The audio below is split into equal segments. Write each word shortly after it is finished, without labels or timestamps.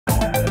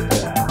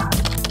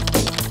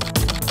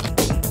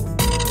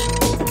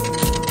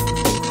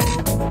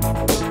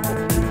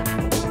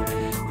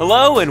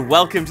Hello and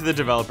welcome to the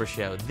Developer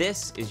Show.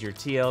 This is your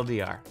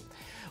TLDR.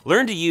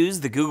 Learn to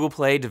use the Google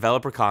Play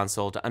Developer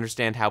Console to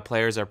understand how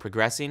players are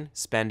progressing,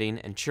 spending,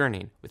 and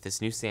churning with this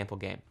new sample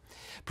game.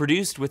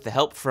 Produced with the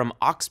help from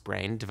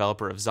Oxbrain,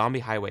 developer of Zombie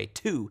Highway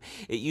 2,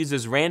 it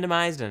uses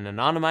randomized and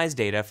anonymized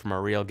data from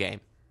a real game.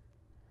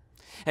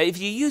 Now, if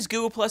you use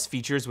Google Plus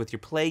features with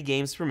your Play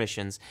Games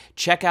permissions,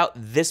 check out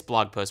this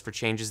blog post for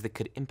changes that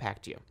could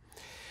impact you.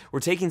 We're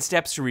taking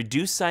steps to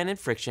reduce sign-in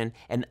friction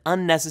and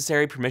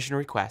unnecessary permission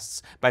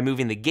requests by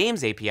moving the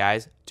game's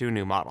APIs to a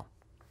new model.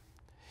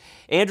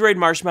 Android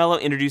Marshmallow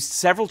introduced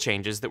several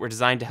changes that were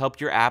designed to help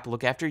your app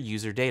look after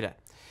user data.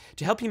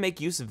 To help you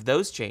make use of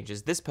those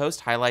changes, this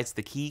post highlights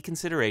the key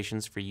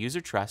considerations for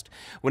user trust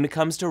when it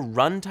comes to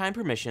runtime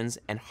permissions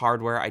and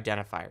hardware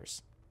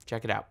identifiers.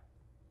 Check it out.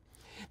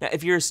 Now,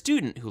 if you're a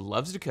student who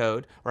loves to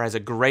code or has a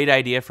great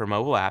idea for a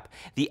mobile app,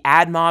 the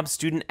AdMob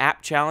Student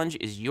App Challenge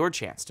is your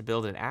chance to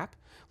build an app,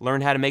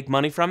 learn how to make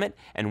money from it,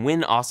 and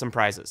win awesome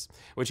prizes,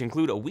 which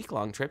include a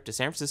week-long trip to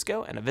San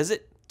Francisco and a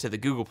visit to the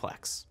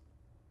Googleplex.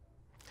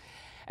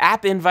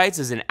 App Invites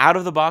is an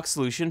out-of-the-box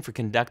solution for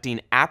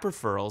conducting app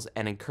referrals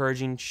and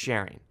encouraging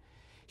sharing.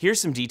 Here's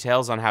some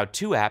details on how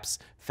two apps,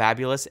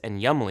 Fabulous and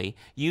Yumly,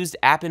 used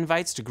App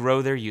Invites to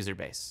grow their user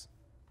base.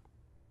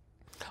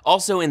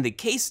 Also in the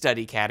case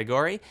study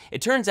category,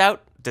 it turns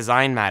out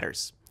design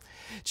matters.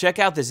 Check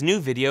out this new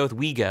video with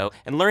WeGo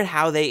and learn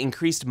how they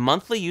increased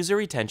monthly user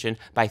retention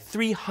by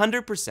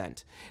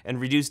 300%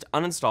 and reduced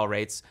uninstall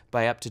rates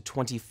by up to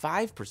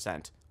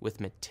 25%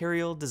 with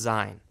material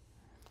design.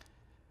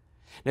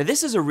 Now,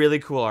 this is a really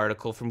cool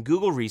article from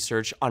Google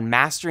Research on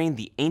mastering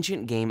the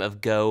ancient game of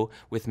Go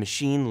with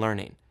machine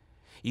learning.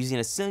 Using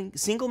a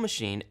single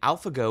machine,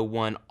 AlphaGo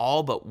won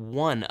all but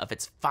one of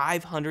its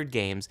 500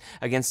 games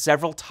against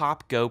several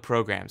top Go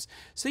programs.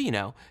 So,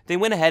 they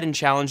went ahead and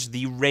challenged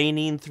the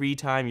reigning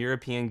three-time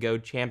European Go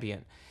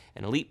champion,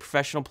 an elite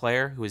professional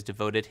player who has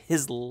devoted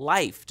his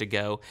life to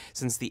Go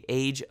since the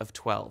age of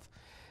 12.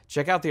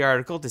 Check out the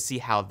article to see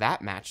how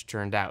that match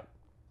turned out.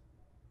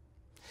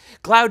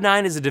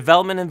 Cloud9 is a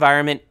development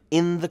environment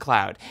in the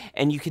cloud,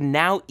 and you can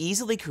now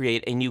easily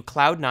create a new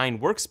Cloud9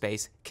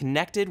 workspace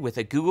connected with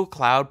a Google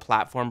Cloud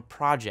Platform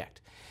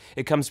project.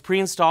 It comes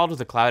pre-installed with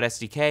a Cloud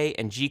SDK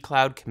and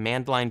G-Cloud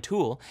command line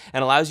tool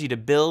and allows you to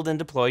build and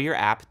deploy your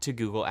app to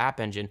Google App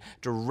Engine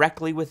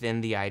directly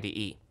within the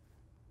IDE.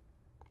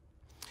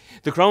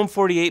 The Chrome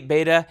 48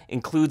 beta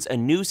includes a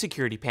new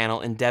security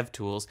panel in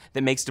DevTools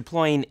that makes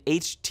deploying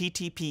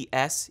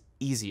HTTPS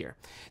easier.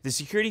 The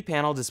security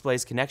panel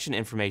displays connection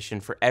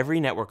information for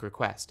every network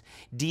request,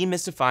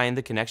 demystifying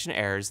the connection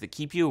errors that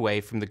keep you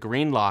away from the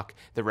green lock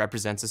that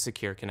represents a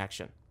secure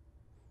connection.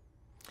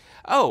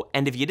 Oh,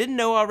 and if you didn't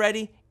know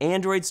already,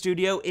 Android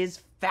Studio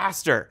is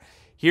faster.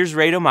 Here's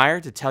Reto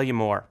Meier to tell you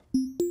more.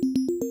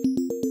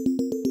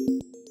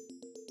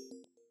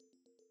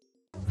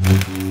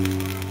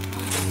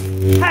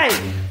 Hey!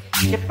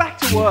 Get back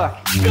to work!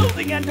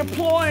 Building and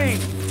deploying!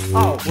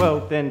 Oh,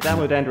 well, then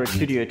download Android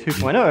Studio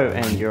 2.0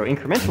 and your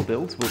incremental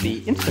builds will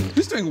be instant.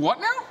 Who's doing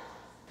what now?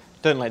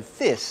 Don't let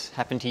this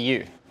happen to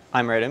you.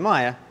 I'm Reto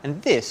Meier,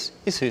 and this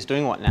is Who's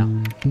Doing What Now.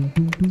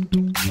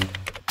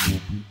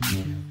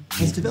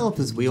 As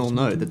developers, we all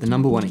know that the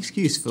 #1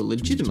 excuse for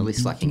legitimately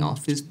slacking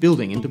off is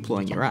building and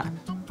deploying your app.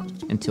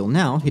 Until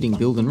now, hitting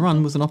build and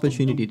run was an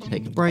opportunity to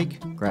take a break,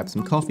 grab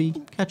some coffee,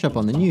 catch up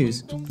on the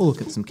news, or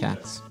look at some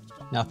cats.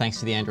 Now, thanks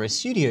to the Android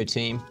Studio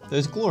team,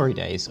 those glory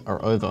days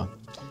are over.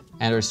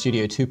 Android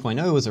Studio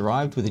 2.0 has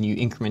arrived with a new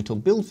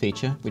incremental build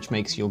feature, which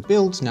makes your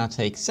builds now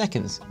take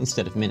seconds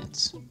instead of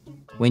minutes.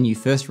 When you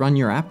first run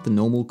your app, the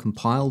normal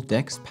compile,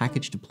 dex,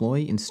 package, deploy,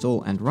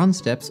 install, and run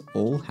steps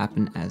all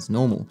happen as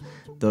normal,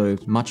 though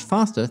much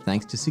faster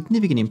thanks to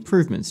significant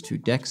improvements to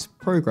dex,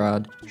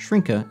 progrard,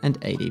 shrinker,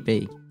 and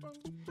ADB.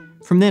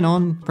 From then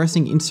on,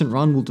 pressing Instant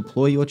Run will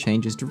deploy your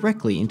changes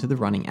directly into the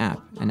running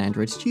app, and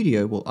Android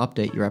Studio will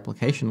update your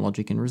application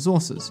logic and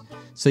resources,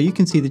 so you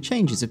can see the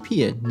changes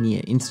appear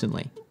near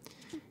instantly.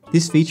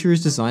 This feature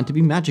is designed to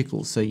be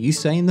magical, so you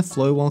stay in the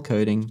flow while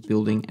coding,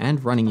 building,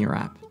 and running your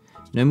app.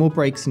 No more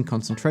breaks in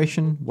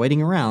concentration,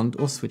 waiting around,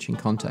 or switching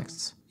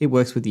contexts. It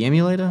works with the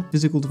emulator,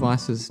 physical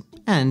devices,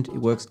 and it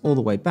works all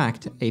the way back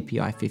to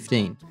API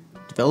 15.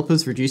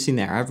 Developers reducing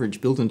their average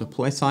build and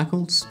deploy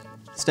cycles,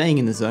 staying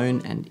in the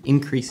zone, and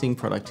increasing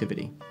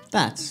productivity.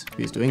 That's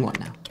Who's Doing What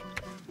Now.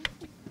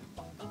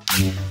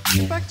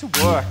 Get back to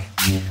work!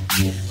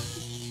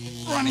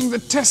 Running the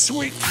test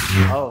suite.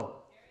 Oh,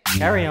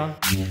 carry on.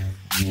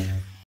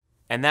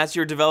 And that's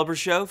your Developer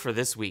Show for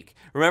this week.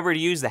 Remember to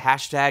use the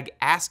hashtag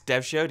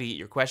AskDevShow to get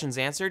your questions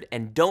answered,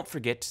 and don't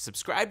forget to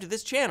subscribe to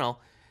this channel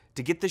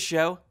to get the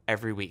show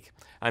every week.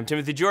 I'm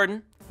Timothy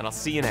Jordan, and I'll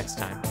see you next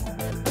time.